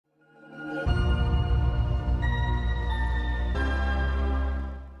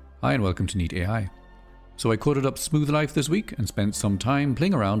Hi and welcome to Neat AI. So I coded up Smooth Life this week and spent some time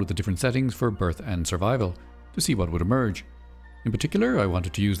playing around with the different settings for birth and survival to see what would emerge. In particular, I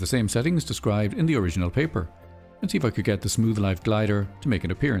wanted to use the same settings described in the original paper and see if I could get the Smooth Life glider to make an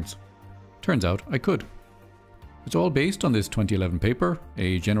appearance. Turns out I could. It's all based on this 2011 paper,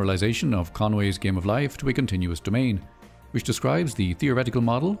 a generalization of Conway's game of life to a continuous domain, which describes the theoretical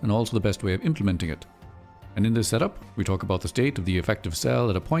model and also the best way of implementing it. And in this setup, we talk about the state of the effective cell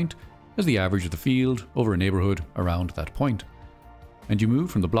at a point as the average of the field over a neighborhood around that point. And you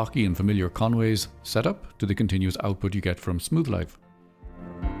move from the blocky and familiar Conway's setup to the continuous output you get from Smooth Life.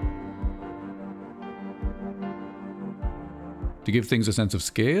 To give things a sense of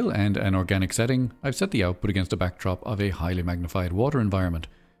scale and an organic setting, I've set the output against a backdrop of a highly magnified water environment,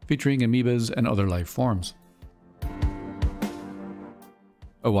 featuring amoebas and other life forms.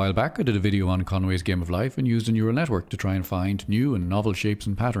 A while back I did a video on Conway's game of life and used a neural network to try and find new and novel shapes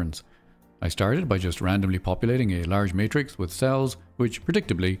and patterns. I started by just randomly populating a large matrix with cells which,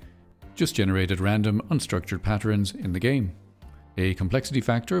 predictably, just generated random unstructured patterns in the game. A complexity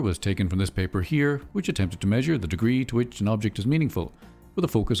factor was taken from this paper here, which attempted to measure the degree to which an object is meaningful, with a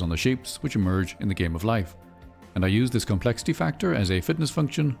focus on the shapes which emerge in the game of life. And I used this complexity factor as a fitness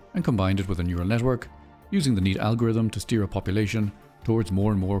function and combined it with a neural network, using the neat algorithm to steer a population towards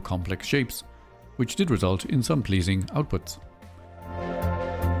more and more complex shapes, which did result in some pleasing outputs.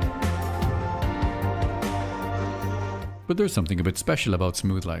 But there's something a bit special about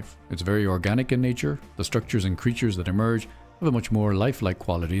Smooth Life. It's very organic in nature. The structures and creatures that emerge have a much more lifelike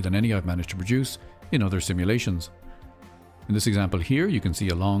quality than any I've managed to produce in other simulations. In this example here, you can see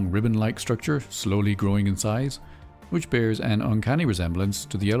a long ribbon-like structure slowly growing in size, which bears an uncanny resemblance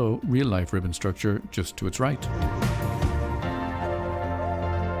to the yellow real-life ribbon structure just to its right.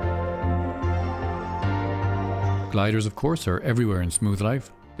 Gliders, of course, are everywhere in Smooth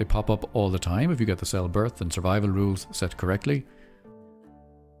Life. They pop up all the time if you get the cell birth and survival rules set correctly.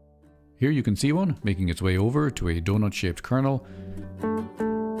 Here you can see one making its way over to a donut-shaped kernel.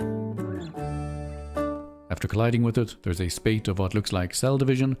 After colliding with it, there's a spate of what looks like cell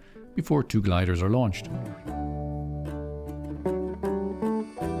division before two gliders are launched.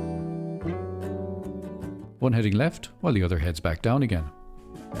 One heading left while the other heads back down again.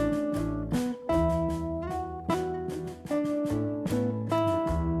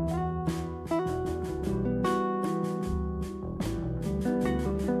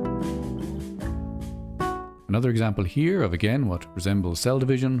 Another example here of again what resembles cell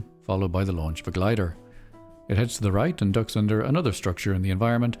division, followed by the launch of a glider. It heads to the right and ducks under another structure in the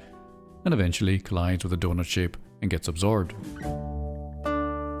environment, and eventually collides with a donut shape and gets absorbed.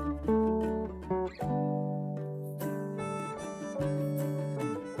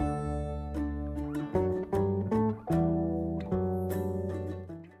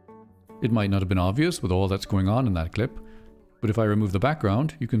 It might not have been obvious with all that's going on in that clip, but if I remove the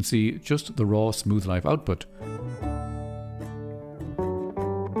background, you can see just the raw Smooth Life output.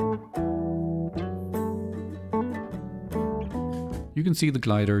 You can see the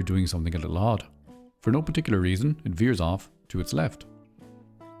glider doing something a little odd. For no particular reason, it veers off to its left.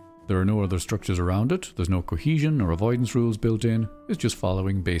 There are no other structures around it, there's no cohesion or avoidance rules built in, it's just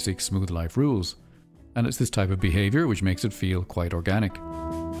following basic Smooth Life rules. And it's this type of behavior which makes it feel quite organic.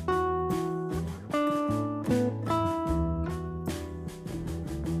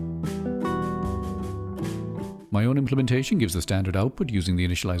 My own implementation gives the standard output using the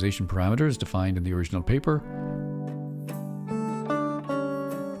initialization parameters defined in the original paper.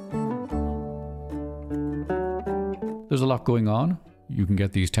 There's a lot going on. You can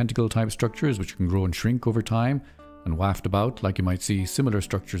get these tentacle type structures which can grow and shrink over time and waft about like you might see similar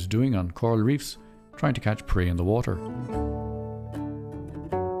structures doing on coral reefs, trying to catch prey in the water.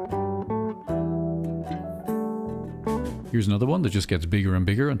 Here's another one that just gets bigger and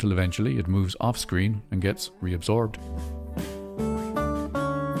bigger until eventually it moves off screen and gets reabsorbed.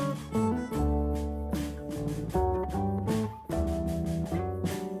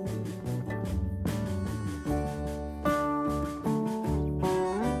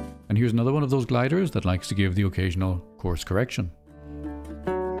 And here's another one of those gliders that likes to give the occasional course correction.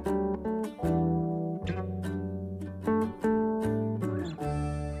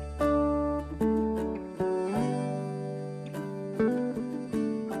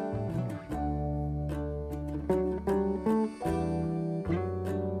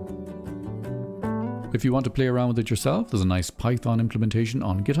 If you want to play around with it yourself, there's a nice Python implementation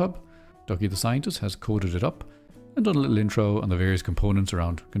on Github. Ducky the scientist has coded it up and done a little intro on the various components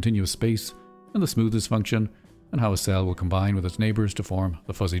around continuous space and the smoothness function and how a cell will combine with its neighbours to form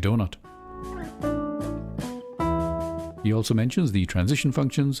the fuzzy donut. He also mentions the transition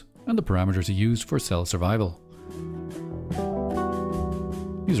functions and the parameters he used for cell survival.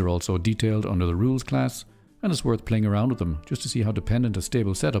 These are also detailed under the rules class, and it's worth playing around with them just to see how dependent a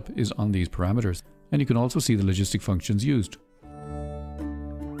stable setup is on these parameters, and you can also see the logistic functions used.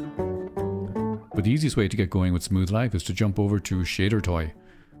 But the easiest way to get going with Smooth Life is to jump over to ShaderToy.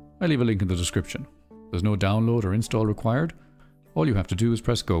 I leave a link in the description. There's no download or install required. All you have to do is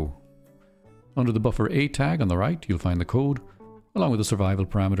press go. Under the buffer A tag on the right, you'll find the code, along with the survival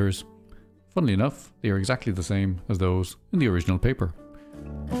parameters. Funnily enough, they are exactly the same as those in the original paper.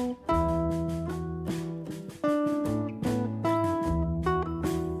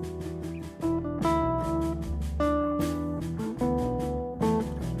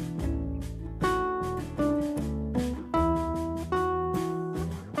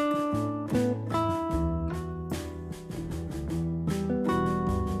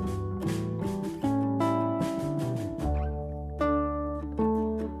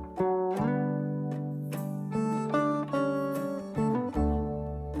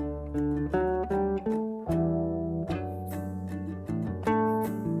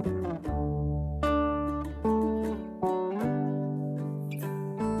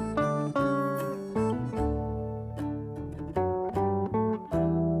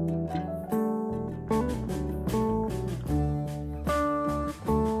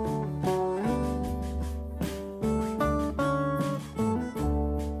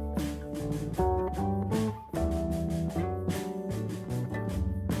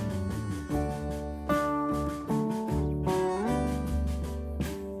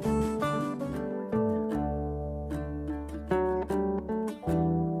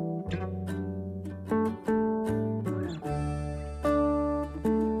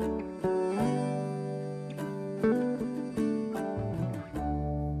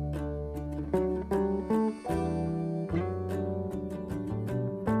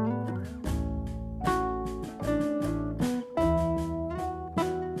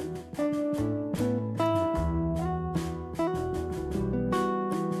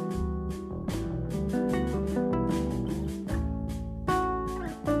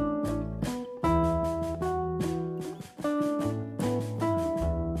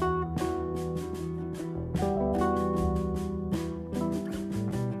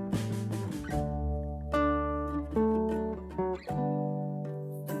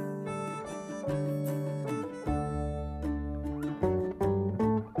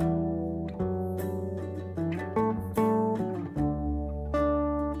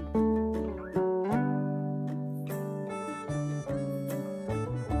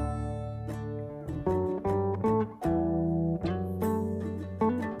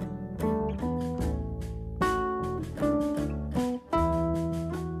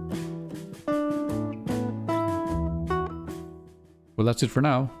 Well, that's it for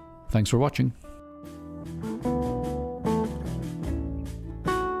now. Thanks for watching.